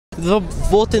The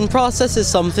voting process is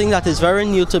something that is very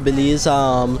new to Belize.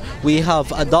 We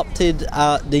have adopted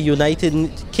the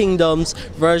United Kingdom's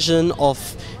version of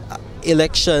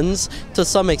elections to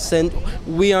some extent.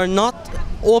 We are not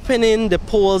opening the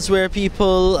polls where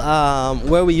people,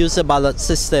 where we use the ballot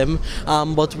system,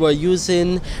 but we're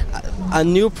using a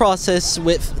new process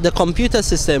with the computer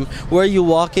system where you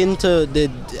walk into the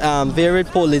varied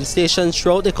polling stations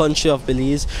throughout the country of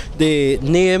Belize. The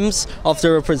names of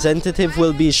the representative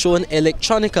will be shown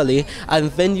electronically, and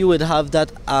then you would have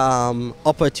that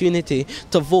opportunity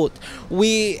to vote.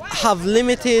 We have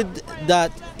limited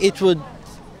that it would,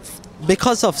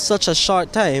 because of such a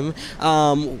short time,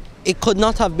 it could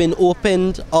not have been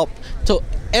opened up to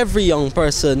every young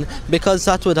person, because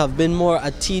that would have been more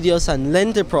a tedious and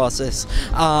lengthy process.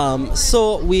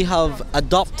 So we have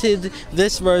adopted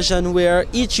this version where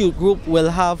each youth group will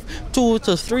have 2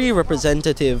 to 3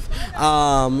 representatives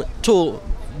to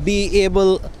be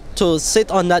able to sit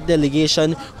on that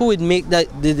delegation, who would make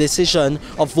the decision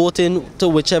of voting to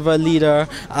whichever leader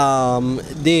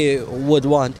they would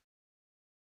want.